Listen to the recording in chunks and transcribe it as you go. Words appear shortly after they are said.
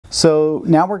So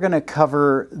now we're going to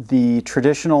cover the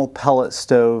traditional pellet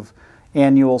stove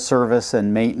annual service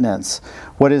and maintenance.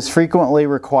 What is frequently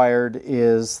required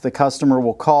is the customer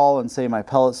will call and say my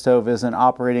pellet stove isn't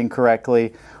operating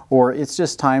correctly, or it's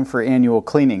just time for annual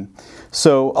cleaning.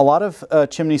 So a lot of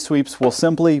chimney sweeps will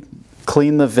simply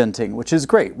clean the venting, which is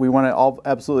great. We want to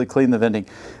absolutely clean the venting,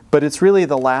 but it's really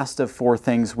the last of four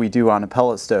things we do on a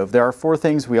pellet stove. There are four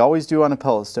things we always do on a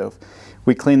pellet stove.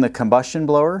 We clean the combustion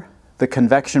blower, the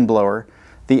convection blower,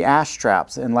 the ash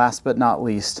traps, and last but not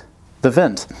least, the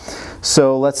vent.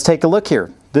 So let's take a look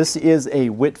here. This is a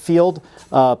Whitfield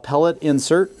pellet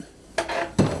insert,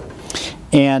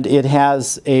 and it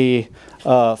has a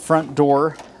front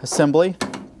door assembly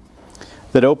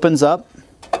that opens up.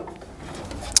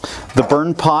 The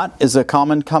burn pot is a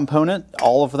common component.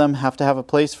 All of them have to have a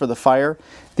place for the fire.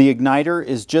 The igniter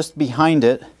is just behind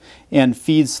it and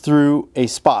feeds through a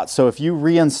spot. So if you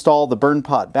reinstall the burn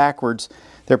pot backwards,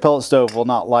 their pellet stove will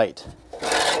not light.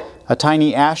 A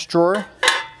tiny ash drawer.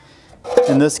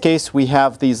 In this case, we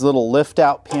have these little lift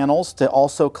out panels to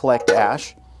also collect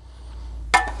ash.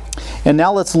 And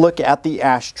now let's look at the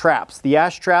ash traps. The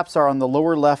ash traps are on the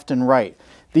lower left and right.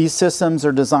 These systems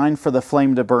are designed for the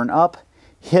flame to burn up,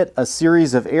 hit a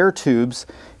series of air tubes,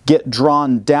 get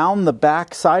drawn down the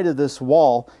back side of this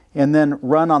wall, and then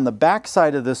run on the back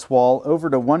side of this wall over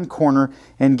to one corner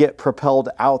and get propelled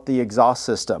out the exhaust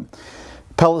system.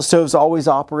 Pellet stoves always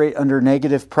operate under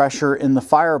negative pressure in the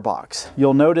firebox.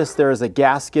 You'll notice there is a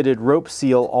gasketed rope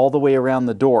seal all the way around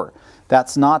the door.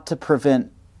 That's not to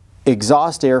prevent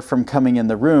exhaust air from coming in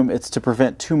the room, it's to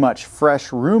prevent too much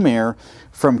fresh room air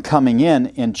from coming in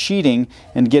and cheating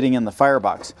and getting in the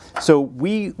firebox. So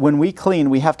when we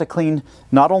clean, we have to clean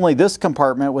not only this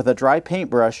compartment with a dry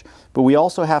paintbrush, but we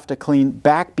also have to clean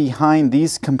back behind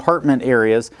these compartment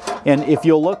areas. And if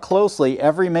you'll look closely,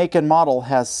 every make and model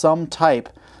has some type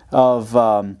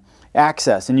of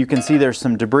access, and you can see there's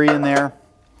some debris in there.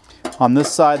 On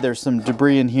this side there's some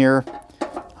debris in here,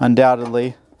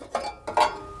 undoubtedly.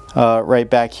 Right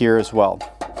back here as well.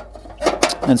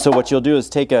 And so what you'll do is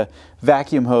take a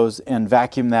vacuum hose and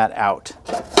vacuum that out.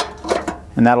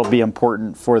 And that'll be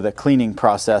important for the cleaning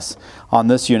process on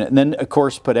this unit. And then of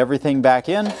course put everything back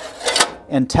in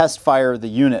and test fire the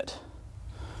unit.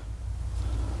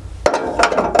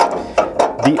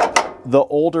 The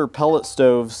older pellet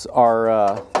stoves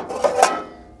are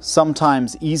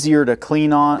sometimes easier to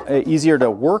clean on, easier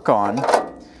to work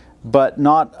on, but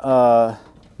not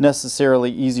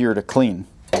necessarily easier to clean.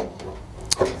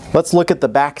 Let's look at the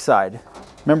back side.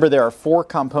 Remember, there are four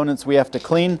components we have to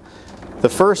clean. The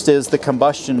first is the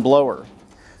combustion blower.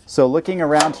 So looking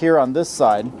around here on this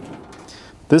side,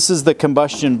 this is the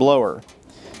combustion blower.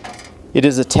 It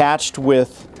is attached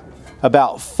with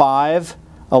about 5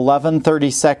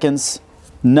 11/32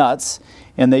 nuts,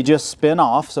 and they just spin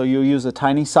off. So you'll use a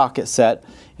tiny socket set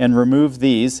and remove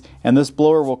these, and this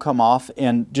blower will come off,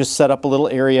 and just set up a little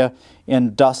area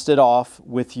and dust it off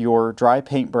with your dry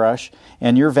paintbrush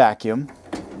and your vacuum.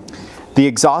 The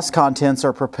exhaust contents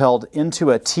are propelled into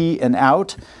a T and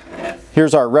out.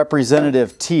 Here's our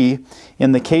representative T.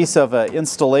 In the case of an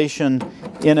installation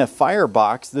in a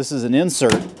firebox, this is an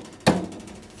insert.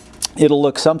 It'll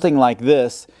look something like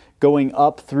this, going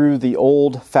up through the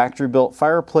old factory-built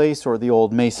fireplace or the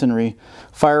old masonry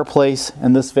fireplace,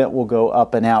 and this vent will go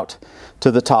up and out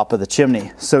to the top of the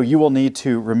chimney. So you will need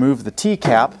to remove the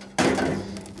T-cap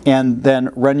and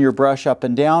then run your brush up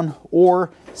and down,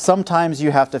 or sometimes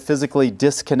you have to physically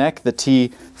disconnect the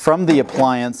T from the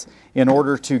appliance in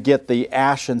order to get the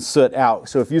ash and soot out.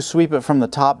 So if you sweep it from the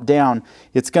top down,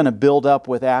 it's going to build up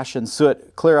with ash and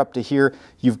soot clear up to here.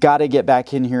 You've got to get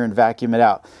back in here and vacuum it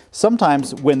out.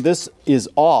 Sometimes when this is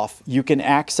off, you can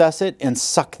access it and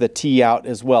suck the T out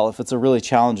as well if it's a really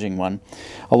challenging one.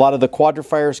 A lot of the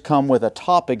Quadrafires come with a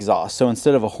top exhaust, so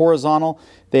instead of a horizontal,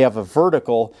 they have a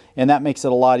vertical, and that makes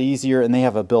it a lot easier, and they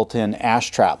have a built-in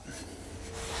ash trap.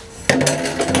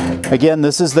 Again,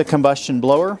 this is the combustion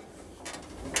blower.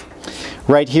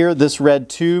 Right here, this red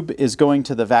tube is going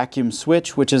to the vacuum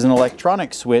switch, which is an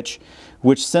electronic switch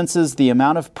which senses the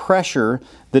amount of pressure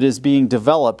that is being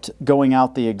developed going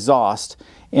out the exhaust.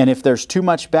 And if there's too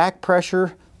much back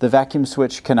pressure, the vacuum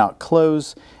switch cannot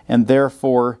close, and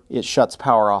therefore it shuts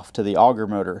power off to the auger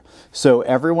motor. So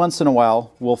every once in a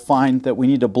while, we'll find that we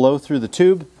need to blow through the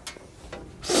tube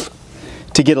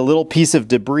to get a little piece of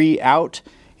debris out,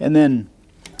 and then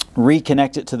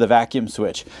reconnect it to the vacuum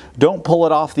switch. Don't pull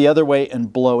it off the other way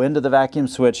and blow into the vacuum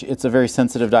switch. It's a very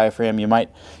sensitive diaphragm. You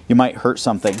might hurt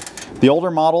something. The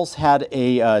older models had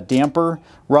a damper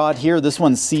rod here. This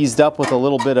one's seized up with a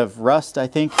little bit of rust, I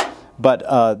think.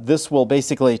 But this will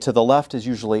basically, to the left is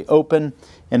usually open.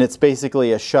 and it's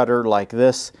basically a shutter like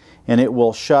this, and it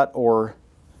will shut or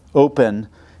open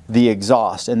the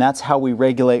exhaust, and that's how we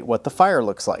regulate what the fire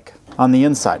looks like on the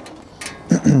inside.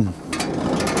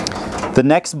 The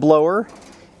next blower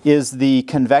is the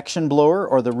convection blower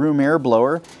or the room air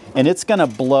blower, and it's going to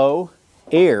blow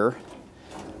air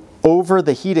over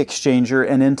the heat exchanger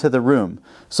and into the room.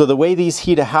 So the way these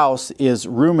heat a house is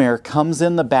room air comes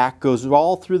in the back, goes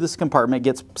all through this compartment,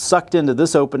 gets sucked into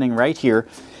this opening right here,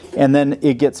 and then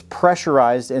it gets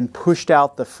pressurized and pushed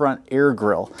out the front air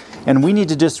grill. And we need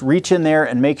to just reach in there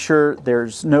and make sure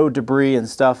there's no debris and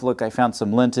stuff. Look, I found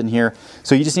some lint in here.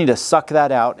 So you just need to suck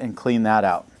that out and clean that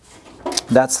out.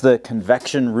 That's the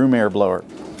convection room air blower.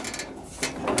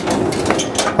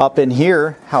 Up in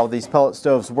here, how these pellet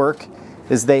stoves work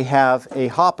is they have a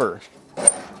hopper.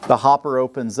 The hopper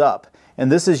opens up,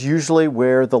 and this is usually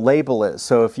where the label is.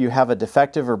 So if you have a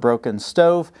defective or broken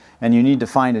stove and you need to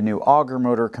find a new auger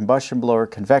motor, combustion blower,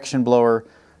 convection blower,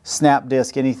 snap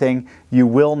disc, anything, you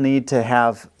will need to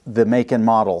have the make and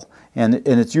model. And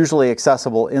it's usually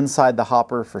accessible inside the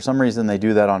hopper. For some reason they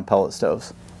do that on pellet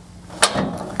stoves.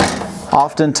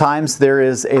 Oftentimes there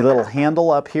is a little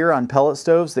handle up here on pellet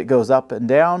stoves that goes up and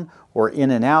down or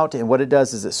in and out, and what it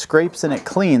does is it scrapes and it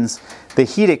cleans the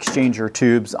heat exchanger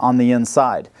tubes on the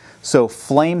inside. So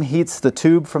flame heats the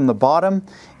tube from the bottom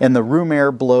and the room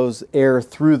air blows air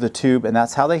through the tube, and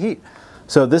that's how they heat.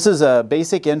 So this is a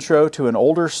basic intro to an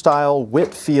older style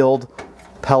Whitfield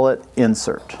pellet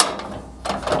insert.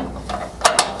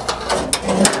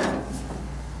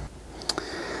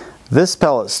 This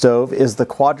pellet stove is the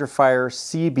Quadrafire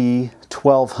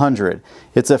CB1200.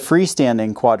 It's a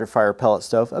freestanding Quadrafire pellet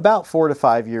stove, about 4 to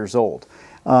 5 years old.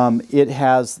 It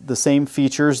has the same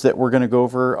features that we're going to go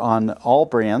over on all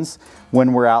brands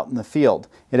when we're out in the field.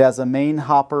 It has a main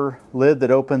hopper lid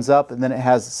that opens up, and then it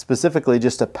has specifically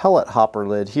just a pellet hopper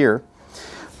lid here.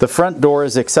 The front door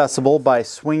is accessible by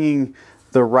swinging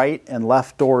the right and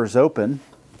left doors open.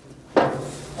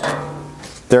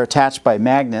 They're attached by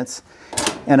magnets.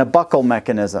 And a buckle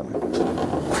mechanism.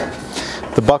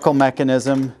 The buckle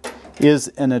mechanism is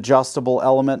an adjustable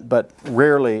element, but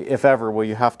rarely, if ever, will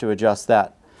you have to adjust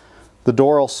that. The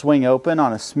door will swing open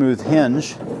on a smooth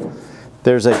hinge.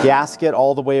 There's a gasket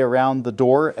all the way around the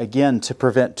door, again to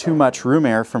prevent too much room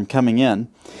air from coming in.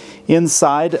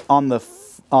 Inside on the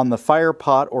fire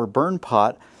pot or burn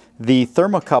pot, the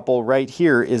thermocouple right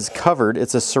here is covered.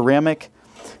 It's a ceramic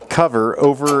cover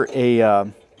over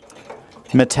a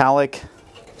metallic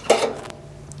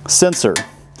sensor.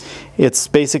 It's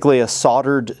basically a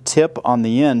soldered tip on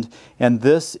the end, and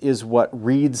this is what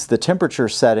reads the temperature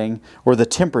setting or the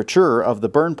temperature of the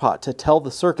burn pot to tell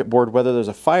the circuit board whether there's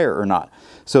a fire or not.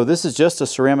 So this is just a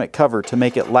ceramic cover to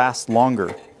make it last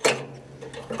longer.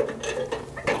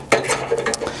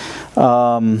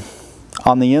 On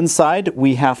the inside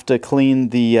we have to clean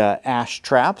the ash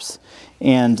traps,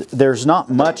 and there's not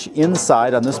much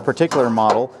inside on this particular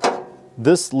model.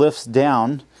 This lifts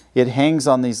down. It hangs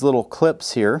on these little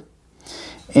clips here,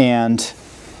 and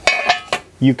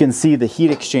you can see the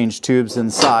heat exchange tubes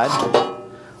inside.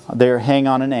 They hang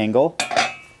on an angle,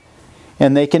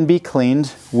 and they can be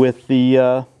cleaned with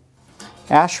the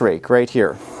ash rake right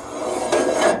here.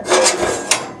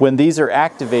 When these are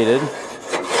activated,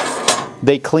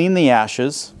 they clean the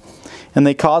ashes, and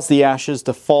they cause the ashes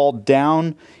to fall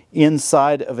down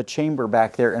inside of a chamber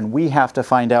back there, and we have to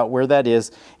find out where that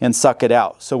is and suck it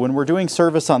out. So when we're doing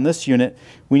service on this unit,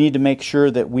 we need to make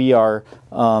sure that we are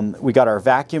we got our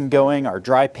vacuum going, our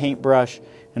dry paintbrush,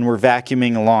 and we're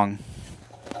vacuuming along.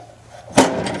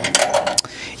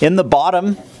 In the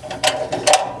bottom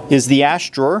is the ash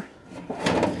drawer,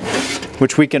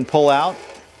 which we can pull out,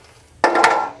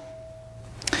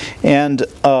 and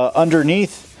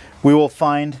underneath we will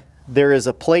find there is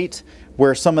a plate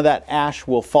where some of that ash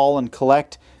will fall and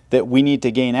collect that we need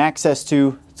to gain access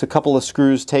to. It's a couple of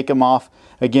screws, take them off.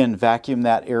 Again, vacuum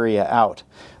that area out.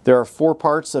 There are 4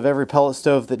 parts of every pellet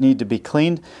stove that need to be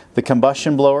cleaned: the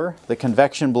combustion blower, the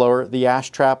convection blower, the ash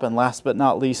trap, and last but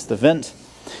not least, the vent.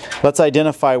 Let's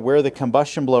identify where the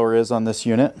combustion blower is on this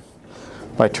unit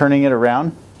by turning it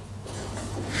around.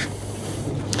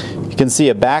 You can see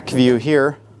a back view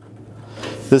here.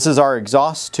 This is our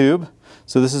exhaust tube.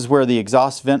 So this is where the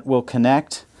exhaust vent will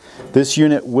connect. This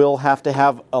unit will have to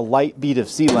have a light bead of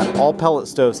sealant. All pellet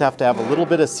stoves have to have a little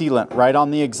bit of sealant right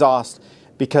on the exhaust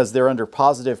because they're under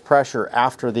positive pressure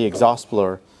after the exhaust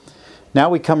blower. Now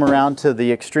we come around to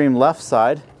the extreme left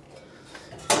side.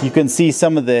 You can see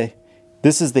some of this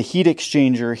is the heat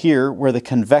exchanger here where the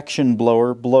convection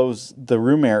blower blows the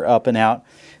room air up and out.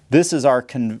 This is our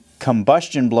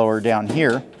combustion blower down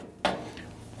here.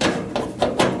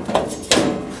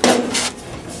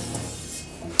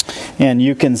 And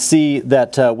you can see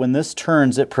that when this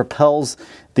turns, it propels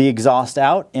the exhaust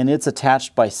out, and it's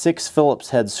attached by 6 Phillips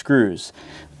head screws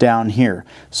down here.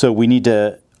 So we need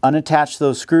to unattach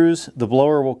those screws, the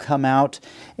blower will come out,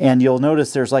 and you'll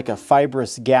notice there's like a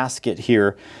fibrous gasket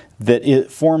here that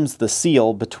it forms the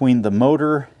seal between the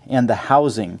motor and the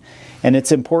housing. And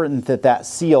it's important that that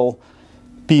seal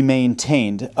be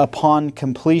maintained. Upon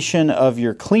completion of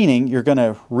your cleaning, you're going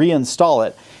to reinstall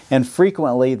it, and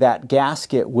frequently that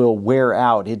gasket will wear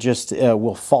out. It just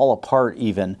will fall apart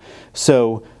even.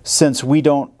 So since we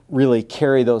don't really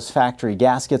carry those factory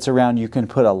gaskets around, you can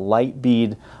put a light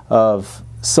bead of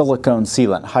silicone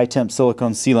sealant, high temp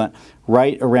silicone sealant,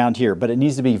 right around here, but it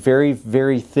needs to be very,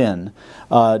 very thin.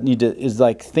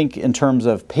 Think in terms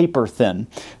of paper thin,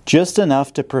 just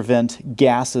enough to prevent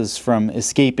gases from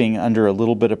escaping under a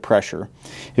little bit of pressure.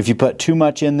 If you put too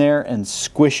much in there and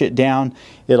squish it down,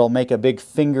 it'll make a big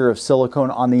finger of silicone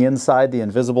on the inside, the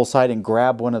invisible side, and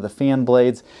grab one of the fan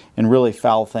blades and really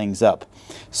foul things up.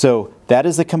 So that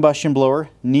is the combustion blower.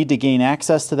 Need to gain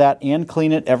access to that and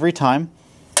clean it every time.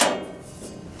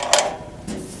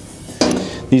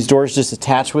 These doors just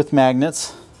attach with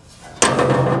magnets.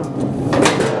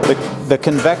 The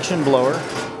convection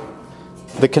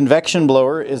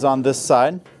blower is on this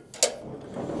side,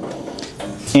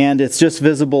 and it's just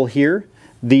visible here.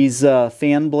 These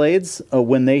fan blades,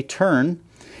 when they turn,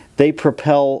 they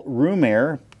propel room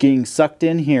air getting sucked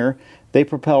in here. They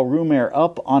propel room air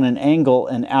up on an angle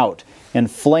and out,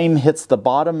 and flame hits the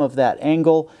bottom of that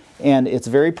angle. And it's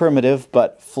very primitive,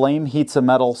 but flame heats a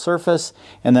metal surface,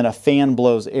 and then a fan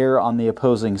blows air on the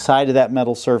opposing side of that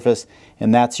metal surface,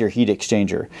 and that's your heat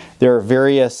exchanger. There are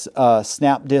various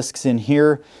snap discs in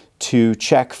here to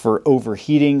check for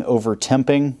overheating,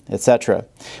 over-temping, etc.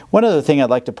 One other thing I'd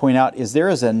like to point out is there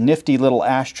is a nifty little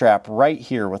ash trap right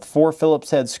here with 4 Phillips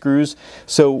head screws.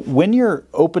 So when you're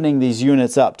opening these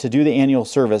units up to do the annual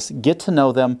service, get to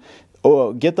know them.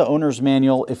 Get the owner's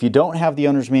manual. If you don't have the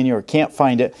owner's manual or can't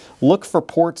find it, look for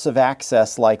ports of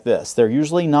access like this. They're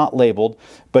usually not labeled,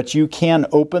 but you can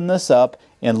open this up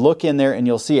and look in there, and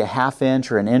you'll see a 1/2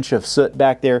 inch or 1 inch of soot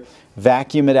back there.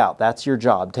 Vacuum it out. That's your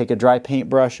job. Take a dry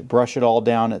paintbrush, brush it all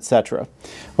down, etc.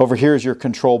 Over here is your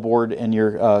control board and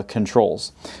your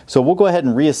controls. So we'll go ahead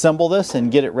and reassemble this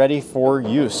and get it ready for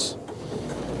use.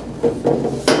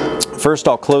 First,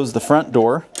 I'll close the front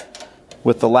door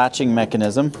with the latching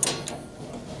mechanism.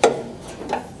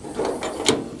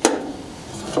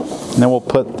 And then we'll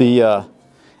put the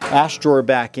ash drawer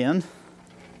back in.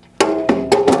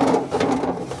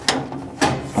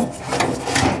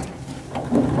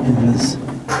 And this,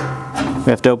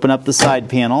 we have to open up the side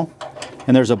panel,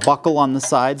 and there's a buckle on the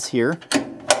sides here.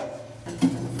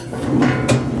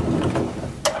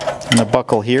 And a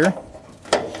buckle here.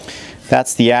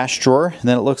 That's the ash drawer. And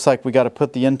then it looks like we got to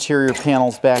put the interior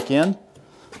panels back in.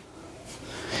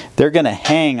 They're going to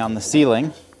hang on the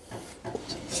ceiling.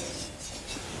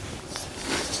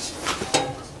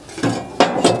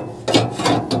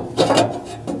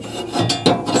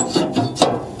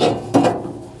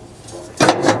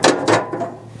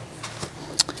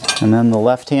 And then the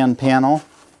left-hand panel.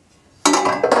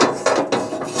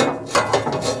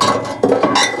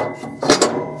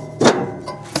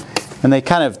 And they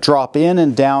kind of drop in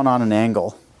and down on an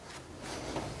angle.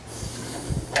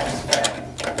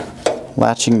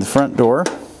 Latching the front door.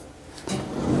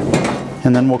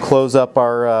 And then we'll close up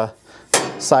our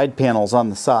side panels on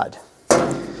the side.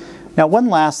 Now, one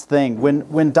last thing.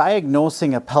 When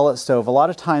diagnosing a pellet stove, a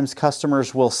lot of times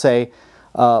customers will say,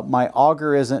 my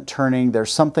auger isn't turning,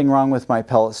 there's something wrong with my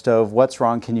pellet stove, what's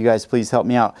wrong, can you guys please help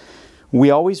me out?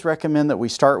 We always recommend that we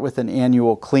start with an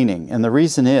annual cleaning, and the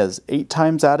reason is 8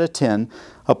 times out of 10,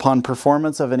 upon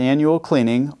performance of an annual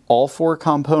cleaning, all 4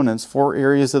 components, 4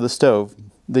 areas of the stove,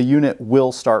 the unit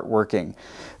will start working.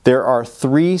 There are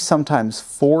 3, sometimes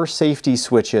 4 safety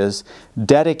switches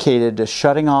dedicated to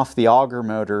shutting off the auger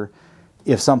motor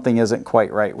if something isn't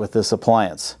quite right with this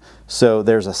appliance. So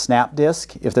there's a snap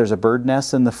disc. If there's a bird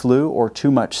nest in the flue or too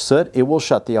much soot, it will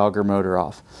shut the auger motor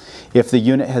off. If the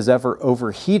unit has ever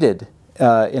overheated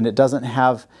and it doesn't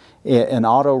have an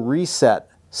auto reset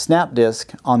snap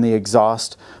disc on the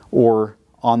exhaust or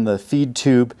on the feed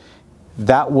tube,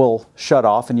 that will shut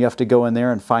off, and you have to go in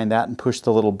there and find that and push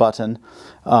the little button.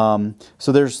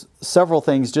 So there's several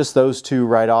things, just those 2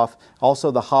 right off. Also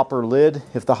the hopper lid.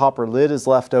 If the hopper lid is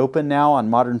left open now on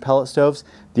modern pellet stoves,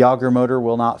 the auger motor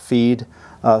will not feed.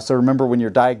 So remember when you're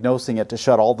diagnosing it to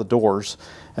shut all the doors,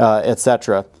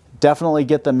 etc. Definitely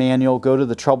get the manual, go to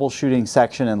the troubleshooting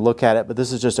section and look at it, but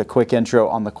this is just a quick intro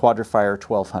on the Quadrafire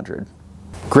 1200.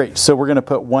 Great, so we're going to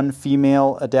put 1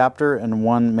 female adapter and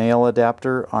 1 male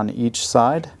adapter on each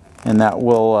side. and that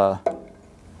will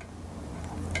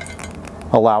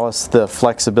allow us the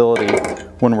flexibility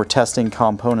when we're testing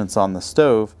components on the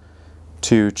stove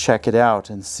to check it out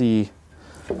and see.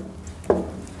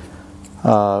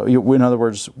 In other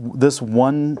words, this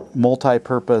one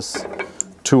multi-purpose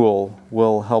tool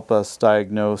will help us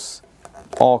diagnose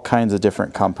all kinds of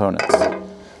different components.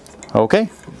 Okay,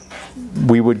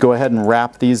 we would go ahead and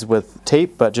wrap these with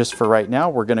tape, but just for right now,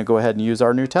 we're going to go ahead and use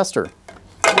our new tester.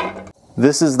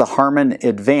 This is the Harman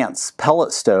Advanced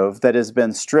pellet stove that has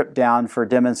been stripped down for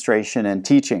demonstration and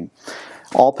teaching.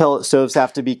 All pellet stoves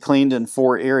have to be cleaned in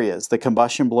 4 areas: the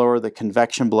combustion blower, the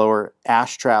convection blower,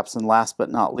 ash traps, and last but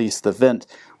not least, the vent.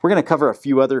 We're going to cover a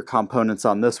few other components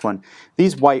on this one.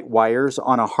 These white wires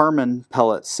on a Harman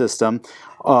pellet system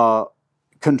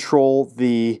control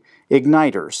the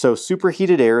igniter. So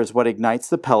superheated air is what ignites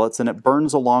the pellets, and it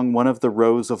burns along one of the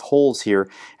rows of holes here.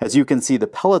 As you can see, the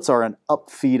pellets are an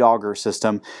upfeed auger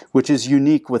system, which is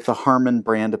unique with the Harman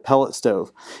brand of pellet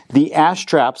stove. The ash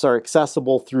traps are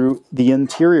accessible through the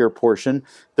interior portion.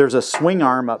 There's a swing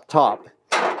arm up top,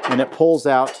 and it pulls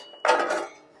out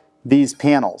these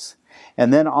panels.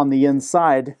 And then on the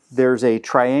inside, there's a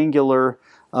triangular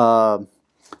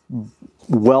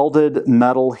welded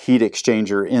metal heat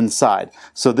exchanger inside.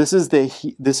 So this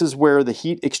is where the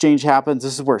heat exchange happens.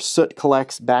 This is where soot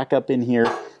collects back up in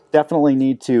here. Definitely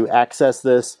need to access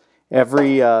this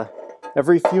every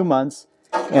few months,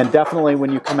 and definitely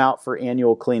when you come out for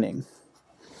annual cleaning.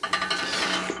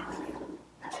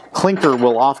 Clinker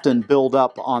will often build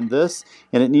up on this,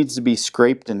 and it needs to be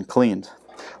scraped and cleaned.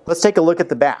 Let's take a look at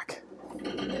the back.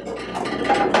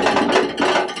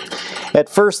 At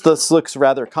first, this looks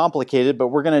rather complicated, but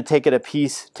we're going to take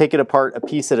it apart a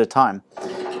piece at a time.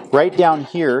 Right down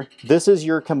here, this is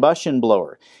your combustion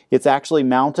blower. It's actually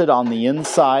mounted on the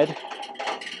inside,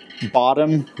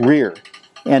 bottom, rear,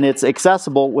 and it's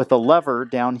accessible with a lever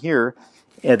down here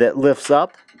that lifts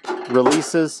up,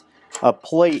 releases a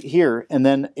plate here, and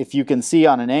then if you can see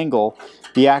on an angle,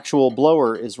 the actual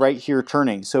blower is right here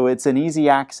turning. So it's an easy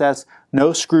access,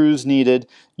 no screws needed.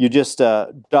 You just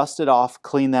dust it off,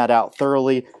 clean that out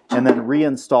thoroughly, and then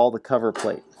reinstall the cover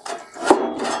plate.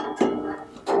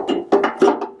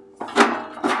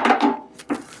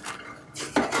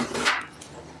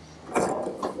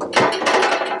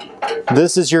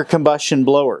 This is your combustion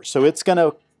blower. So it's going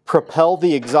to propel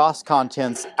the exhaust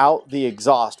contents out the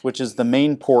exhaust, which is the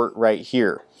main port right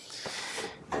here.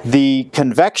 The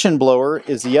convection blower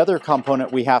is the other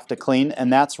component we have to clean,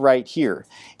 and that's right here.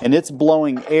 And it's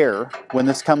blowing air when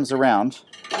this comes around.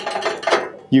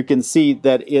 You can see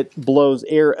that it blows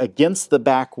air against the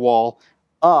back wall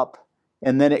up,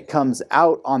 and then it comes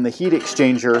out on the heat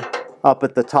exchanger up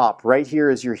at the top. Right here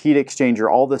is your heat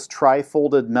exchanger. All this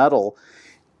tri-folded metal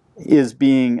is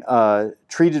being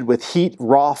treated with heat,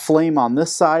 raw flame on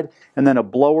this side, and then a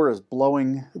blower is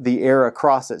blowing the air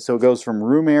across it. So it goes from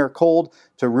room air cold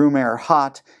to room air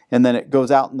hot, and then it goes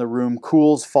out in the room,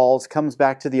 cools, falls, comes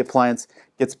back to the appliance,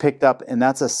 gets picked up, and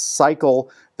that's a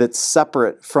cycle that's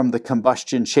separate from the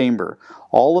combustion chamber.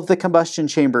 All of the combustion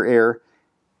chamber air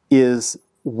is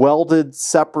welded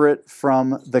separate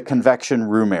from the convection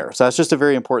room air. So that's just a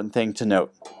very important thing to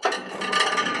note.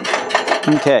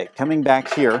 Okay, coming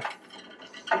back here,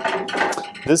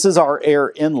 this is our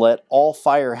air inlet. All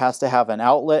fire has to have an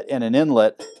outlet and an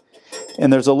inlet,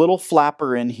 and there's a little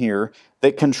flapper in here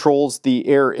that controls the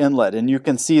air inlet, and you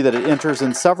can see that it enters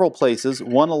in several places,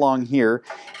 one along here,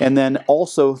 and then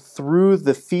also through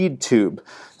the feed tube.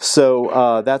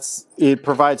 So it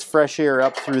provides fresh air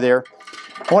up through there.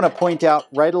 I want to point out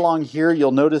right along here,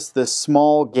 you'll notice this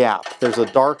small gap. There's a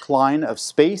dark line of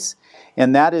space,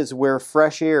 and that is where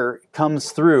fresh air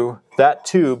comes through that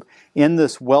tube in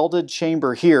this welded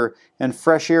chamber here, and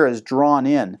fresh air is drawn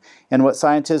in. And what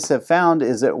scientists have found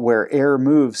is that where air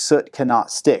moves, soot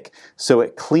cannot stick. So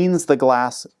it cleans the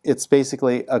glass. It's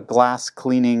basically a glass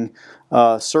cleaning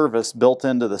service built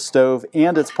into the stove,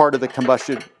 and it's part of the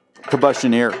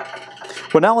combustion air.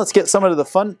 Well, now let's get to some of the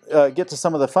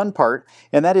fun part,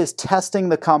 and that is testing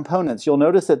the components. You'll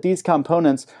notice that these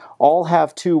components all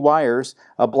have 2 wires,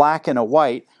 a black and a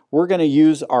white. We're going to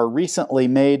use our recently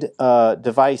made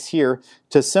device here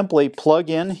to simply plug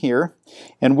in here,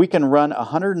 and we can run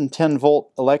 110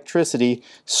 volt electricity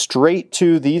straight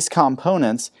to these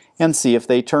components and see if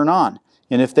they turn on.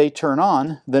 And if they turn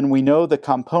on, then we know the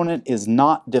component is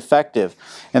not defective.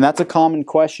 And that's a common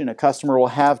question a customer will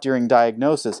have during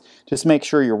diagnosis. Just make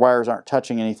sure your wires aren't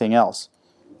touching anything else.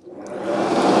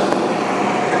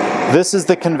 This is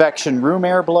the convection room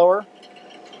air blower,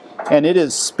 and it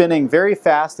is spinning very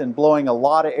fast and blowing a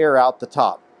lot of air out the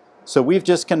top. So we've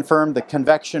just confirmed the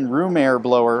convection room air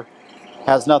blower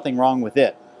has nothing wrong with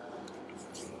it.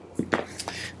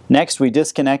 Next, we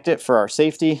disconnect it for our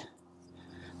safety,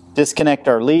 disconnect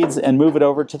our leads, and move it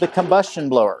over to the combustion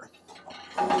blower.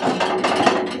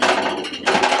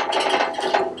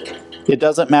 It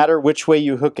doesn't matter which way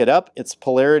you hook it up. It's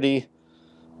polarity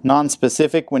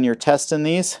non-specific when you're testing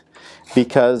these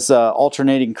because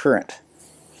alternating current.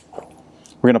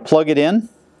 We're going to plug it in.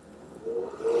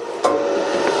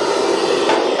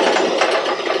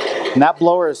 And that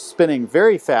blower is spinning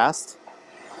very fast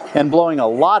and blowing a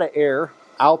lot of air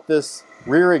out this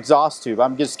rear exhaust tube.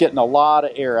 I'm just getting a lot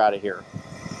of air out of here.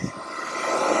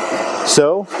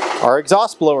 So our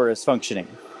exhaust blower is functioning.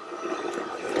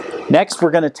 Next,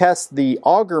 we're going to test the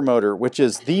auger motor, which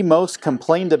is the most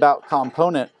complained about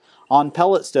component on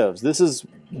pellet stoves. This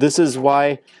is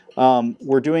why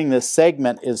we're doing this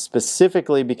segment, is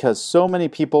specifically because so many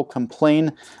people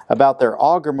complain about their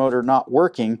auger motor not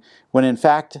working, when in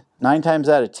fact 9 times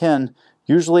out of 10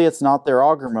 usually it's not their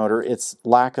auger motor, it's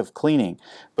lack of cleaning.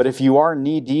 But if you are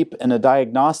knee deep in a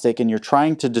diagnostic and you're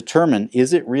trying to determine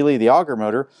is it really the auger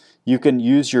motor, you can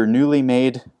use your newly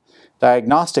made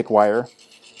diagnostic wire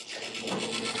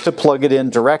to plug it in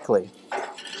directly.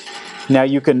 Now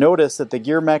you can notice that the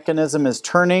gear mechanism is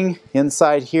turning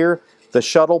inside here. The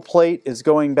shuttle plate is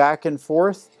going back and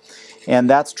forth, and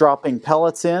that's dropping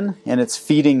pellets in, and it's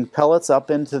feeding pellets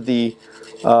up into the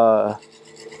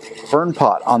burn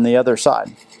pot on the other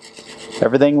side.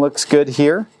 Everything looks good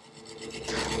here.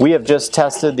 We have just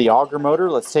tested the auger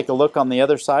motor. Let's take a look on the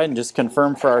other side and just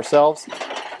confirm for ourselves.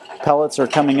 Pellets are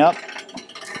coming up.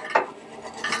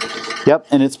 Yep,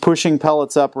 and it's pushing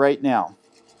pellets up right now.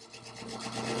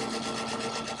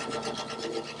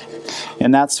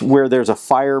 And that's where there's a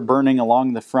fire burning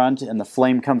along the front and the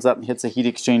flame comes up and hits a heat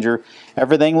exchanger.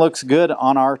 Everything looks good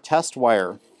on our test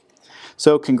wire.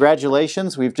 So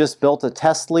congratulations, we've just built a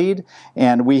test lead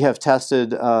and we have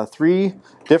tested 3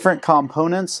 different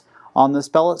components on this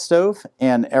pellet stove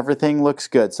and everything looks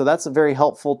good. So that's a very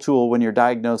helpful tool when you're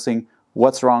diagnosing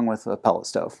what's wrong with a pellet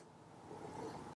stove.